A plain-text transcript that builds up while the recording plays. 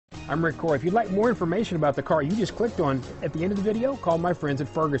I'm Rick Corey. If you'd like more information about the car you just clicked on at the end of the video, call my friends at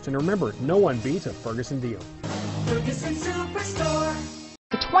Ferguson. Remember, no one beats a Ferguson deal. Ferguson Superstore.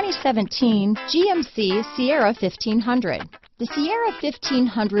 The 2017 GMC Sierra 1500. The Sierra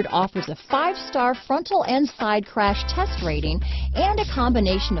 1500 offers a 5-star frontal and side crash test rating and a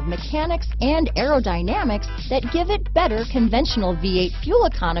combination of mechanics and aerodynamics that give it better conventional V8 fuel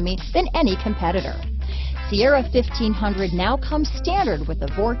economy than any competitor. Sierra 1500 now comes standard with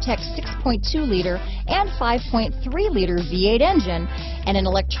a Vortex 6.2-liter and 5.3-liter V8 engine and an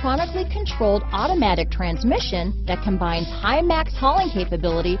electronically controlled automatic transmission that combines high max hauling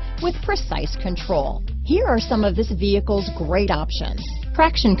capability with precise control. Here are some of this vehicle's great options: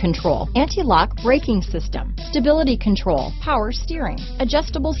 traction control, anti-lock braking system, stability control, power steering,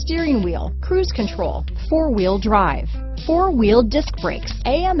 adjustable steering wheel, cruise control, 4-wheel drive, 4-wheel disc brakes,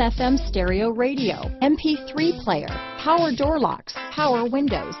 AM/FM stereo radio, MP3 player, power door locks, power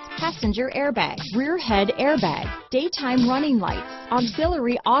windows, passenger airbag, rear head airbag, daytime running lights,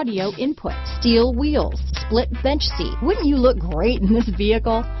 auxiliary audio input, steel wheels, split bench seat. Wouldn't you look great in this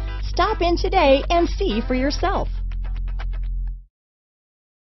vehicle? Stop in today and see for yourself.